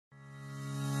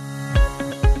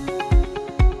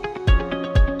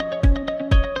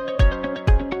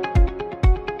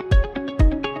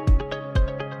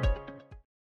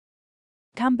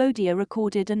Cambodia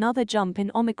recorded another jump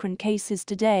in Omicron cases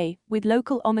today, with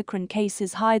local Omicron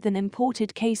cases higher than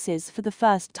imported cases for the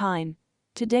first time.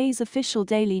 Today's official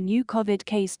daily new COVID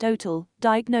case total,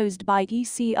 diagnosed by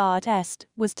PCR test,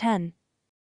 was 10.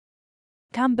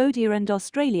 Cambodia and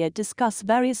Australia discuss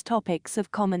various topics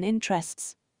of common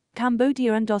interests.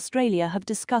 Cambodia and Australia have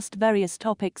discussed various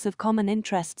topics of common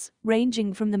interests,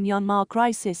 ranging from the Myanmar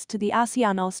crisis to the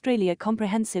ASEAN-Australia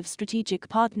Comprehensive Strategic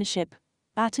Partnership,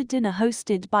 at a dinner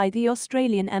hosted by the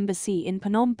Australian Embassy in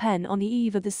Phnom Penh on the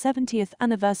eve of the 70th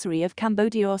anniversary of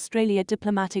Cambodia-Australia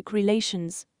diplomatic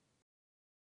relations.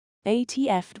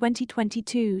 ATF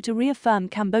 2022 to reaffirm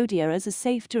Cambodia as a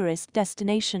safe tourist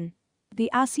destination. The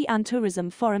ASEAN Tourism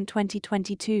Forum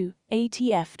 2022,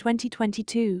 ATF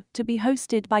 2022, to be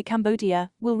hosted by Cambodia,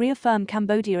 will reaffirm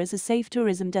Cambodia as a safe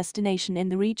tourism destination in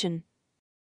the region.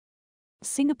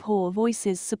 Singapore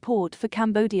voices support for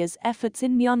Cambodia's efforts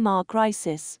in Myanmar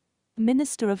crisis.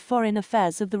 Minister of Foreign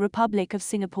Affairs of the Republic of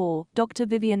Singapore, Dr.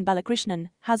 Vivian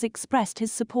Balakrishnan, has expressed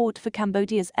his support for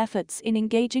Cambodia's efforts in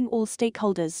engaging all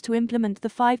stakeholders to implement the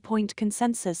 5-point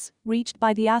consensus reached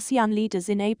by the ASEAN leaders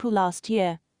in April last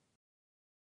year.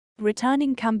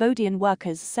 Returning Cambodian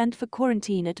workers sent for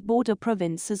quarantine at border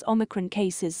province as Omicron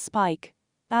cases spike.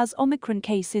 As Omicron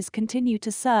cases continue to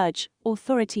surge,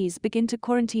 authorities begin to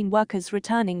quarantine workers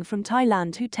returning from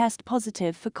Thailand who test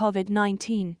positive for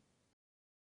COVID-19.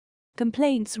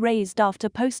 Complaints raised after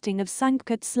posting of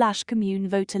Sangkut/Commune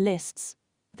voter lists.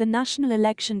 The National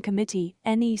Election Committee,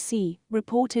 NEC,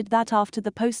 reported that after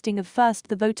the posting of first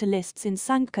the voter lists in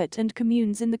Sangkut and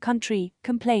communes in the country,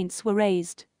 complaints were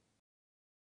raised.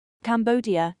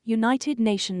 Cambodia, United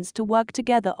Nations to work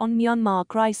together on Myanmar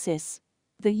crisis.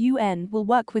 The UN will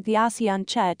work with the ASEAN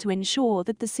chair to ensure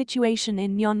that the situation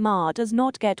in Myanmar does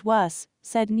not get worse,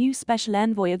 said new Special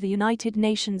Envoy of the United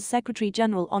Nations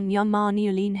Secretary-General on Myanmar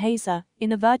Noeleen Heyzer,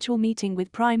 in a virtual meeting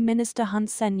with Prime Minister Hun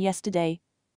Sen yesterday.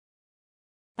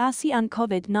 ASEAN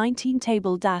COVID-19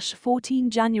 Table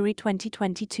 14 January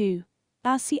 2022.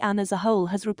 ASEAN as a whole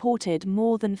has reported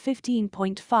more than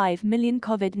 15.5 million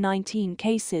COVID-19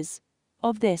 cases.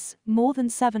 Of this, more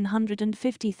than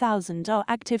 750,000 are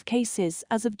active cases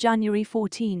as of January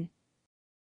 14.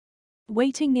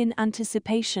 Waiting in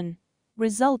anticipation.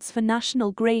 Results for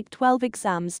national Grade 12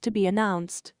 exams to be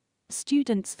announced.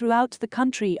 Students throughout the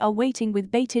country are waiting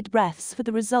with bated breaths for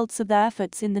the results of their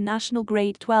efforts in the national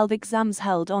Grade 12 exams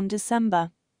held on December.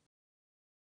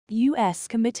 U.S.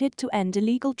 committed to end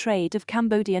illegal trade of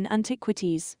Cambodian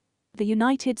antiquities. The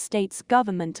United States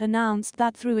government announced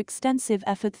that through extensive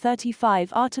effort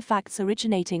 35 artifacts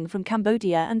originating from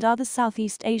Cambodia and other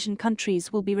Southeast Asian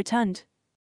countries will be returned.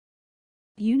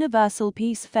 Universal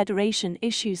Peace Federation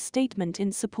issues statement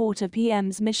in support of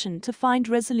PM's mission to find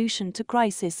resolution to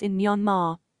crisis in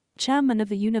Myanmar. Chairman of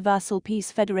the Universal Peace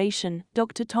Federation,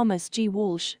 Dr. Thomas G.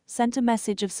 Walsh, sent a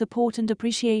message of support and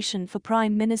appreciation for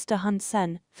Prime Minister Hun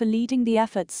Sen for leading the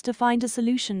efforts to find a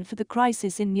solution for the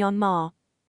crisis in Myanmar.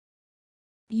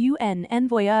 UN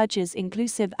envoy urges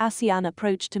inclusive ASEAN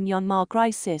approach to Myanmar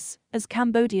crisis, as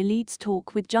Cambodia leads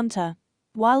talk with junta.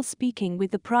 While speaking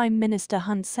with the Prime Minister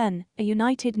Hun Sen, a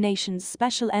United Nations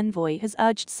Special Envoy has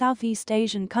urged Southeast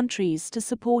Asian countries to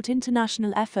support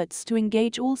international efforts to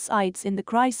engage all sides in the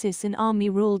crisis in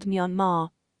army-ruled Myanmar.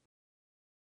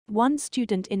 One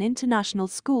student in international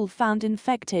school found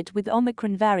infected with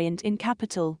Omicron variant in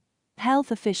capital.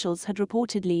 Health officials had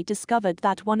reportedly discovered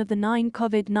that one of the 9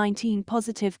 COVID-19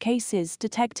 positive cases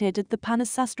detected at the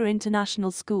Panasastra International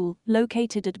School,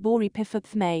 located at Bori Phiphat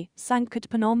Thmay, Sangkut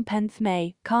Phnom Penh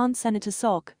Thmay, Khan Senator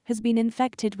Sok, has been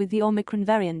infected with the Omicron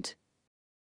variant.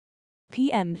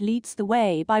 PM leads the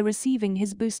way by receiving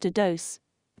his booster dose.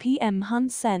 PM Hun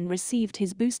Sen received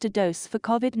his booster dose for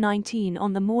COVID-19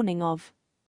 on the morning of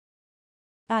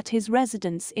at his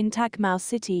residence in Tak Mau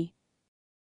City.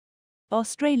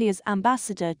 Australia's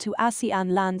ambassador to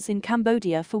ASEAN lands in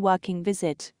Cambodia for working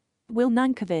visit. Will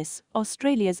Nankervis,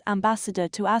 Australia's ambassador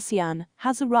to ASEAN,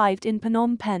 has arrived in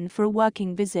Phnom Penh for a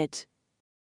working visit.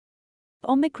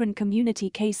 Omicron community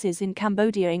cases in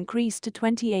Cambodia increased to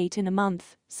 28 in a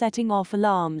month, setting off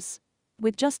alarms.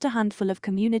 With just a handful of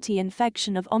community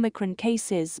infection of Omicron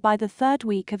cases by the third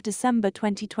week of December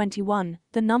 2021,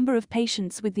 the number of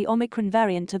patients with the Omicron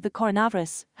variant of the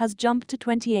coronavirus has jumped to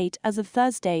 28 as of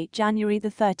Thursday, January the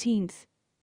 13th.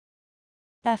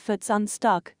 Efforts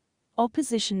unstuck.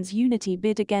 Opposition's unity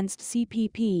bid against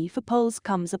CPP for polls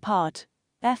comes apart.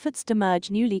 Efforts to merge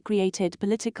newly created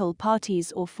political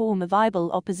parties or form a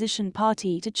viable opposition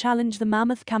party to challenge the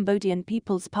mammoth Cambodian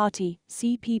People's Party,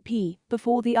 CPP,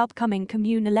 before the upcoming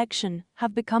commune election,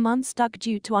 have become unstuck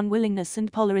due to unwillingness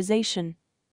and polarization.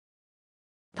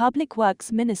 Public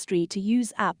Works Ministry to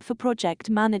use app for project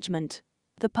management.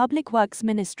 The Public Works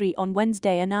Ministry on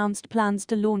Wednesday announced plans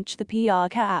to launch the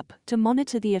PRK app to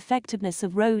monitor the effectiveness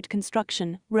of road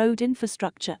construction, road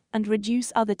infrastructure, and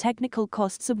reduce other technical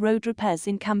costs of road repairs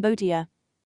in Cambodia.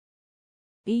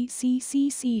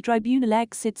 ECCC Tribunal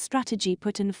Exit Strategy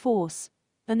put in force.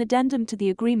 An addendum to the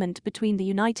agreement between the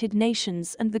United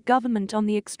Nations and the government on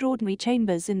the Extraordinary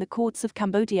Chambers in the Courts of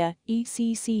Cambodia,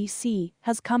 ECCC,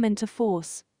 has come into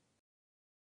force.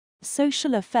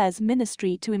 Social Affairs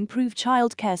Ministry to improve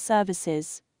childcare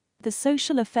services. The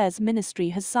Social Affairs Ministry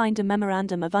has signed a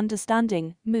Memorandum of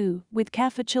Understanding, MOU, with Care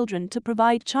for Children to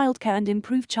provide childcare and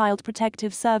improve child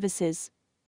protective services.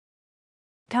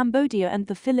 Cambodia and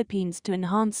the Philippines to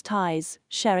enhance ties,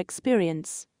 share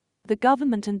experience. The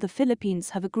government and the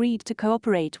Philippines have agreed to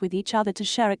cooperate with each other to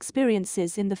share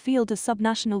experiences in the field of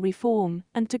subnational reform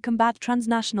and to combat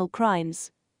transnational crimes.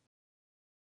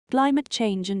 Climate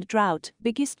change and drought,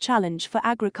 biggest challenge for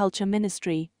Agriculture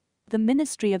Ministry. The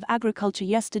Ministry of Agriculture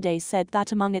yesterday said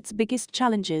that among its biggest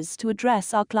challenges to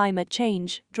address are climate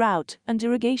change, drought, and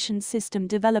irrigation system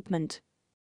development.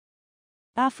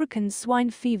 African swine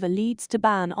fever leads to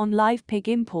ban on live pig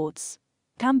imports.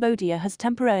 Cambodia has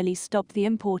temporarily stopped the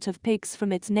import of pigs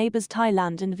from its neighbors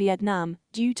Thailand and Vietnam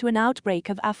due to an outbreak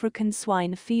of African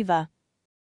swine fever.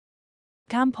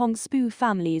 Kampong Speu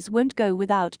families won't go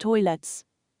without toilets.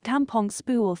 Kampong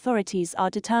Speu authorities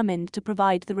are determined to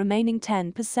provide the remaining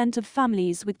 10% of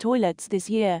families with toilets this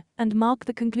year and mark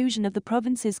the conclusion of the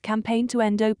province's campaign to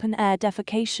end open-air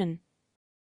defecation.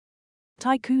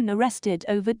 Tycoon arrested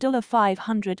over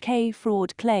 $500K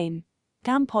fraud claim.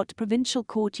 Kampot Provincial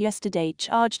Court yesterday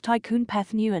charged Tycoon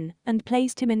Peth Nguyen and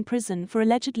placed him in prison for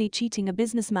allegedly cheating a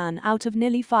businessman out of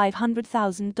nearly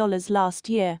 $500,000 last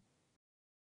year.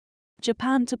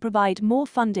 Japan to provide more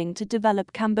funding to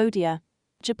develop Cambodia.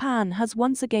 Japan has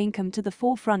once again come to the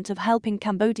forefront of helping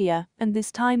Cambodia, and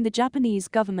this time the Japanese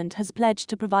government has pledged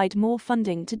to provide more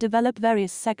funding to develop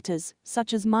various sectors,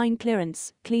 such as mine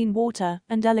clearance, clean water,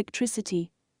 and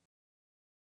electricity.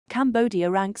 Cambodia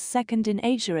ranks second in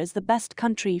Asia as the best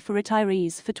country for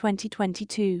retirees for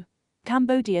 2022.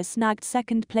 Cambodia snagged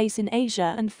second place in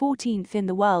Asia and 14th in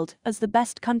the world as the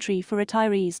best country for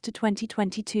retirees to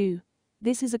 2022.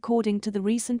 This is according to the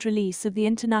recent release of the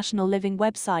International Living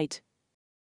website.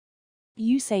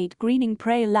 USAID Greening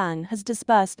Praia Lang has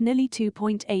disbursed nearly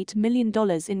 $2.8 million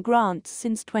in grants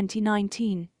since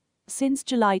 2019. Since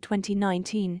July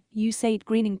 2019, USAID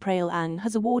Greening Praia Lang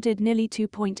has awarded nearly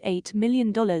 $2.8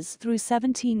 million through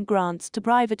 17 grants to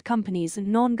private companies and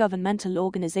non-governmental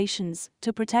organizations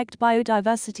to protect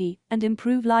biodiversity and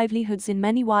improve livelihoods in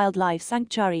many wildlife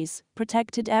sanctuaries,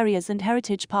 protected areas and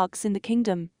heritage parks in the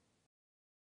kingdom.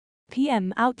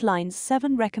 PM outlines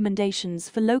 7 recommendations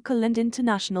for local and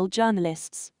international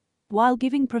journalists. While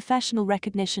giving professional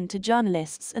recognition to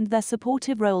journalists and their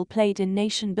supportive role played in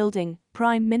nation building,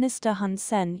 Prime Minister Hun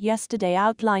Sen yesterday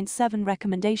outlined 7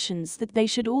 recommendations that they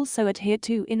should also adhere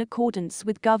to in accordance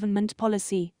with government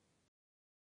policy.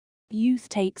 Youth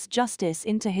takes justice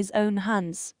into his own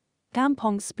hands.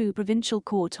 Kampong Speu Provincial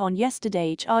Court on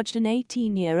yesterday charged an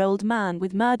 18-year-old man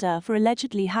with murder for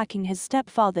allegedly hacking his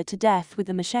stepfather to death with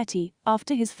a machete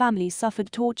after his family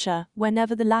suffered torture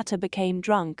whenever the latter became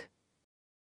drunk.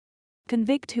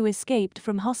 Convict who escaped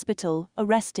from hospital,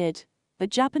 arrested. A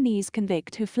Japanese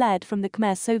convict who fled from the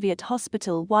Khmer Soviet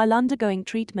hospital while undergoing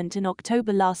treatment in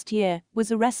October last year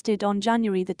was arrested on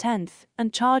January 10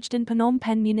 and charged in Phnom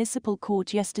Penh Municipal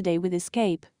Court yesterday with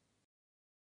escape.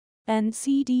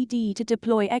 NCDD to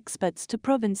deploy experts to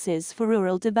provinces for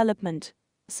rural development.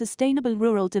 Sustainable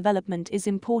rural development is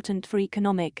important for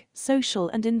economic, social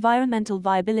and environmental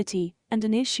viability, and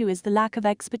an issue is the lack of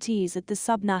expertise at the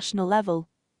subnational level.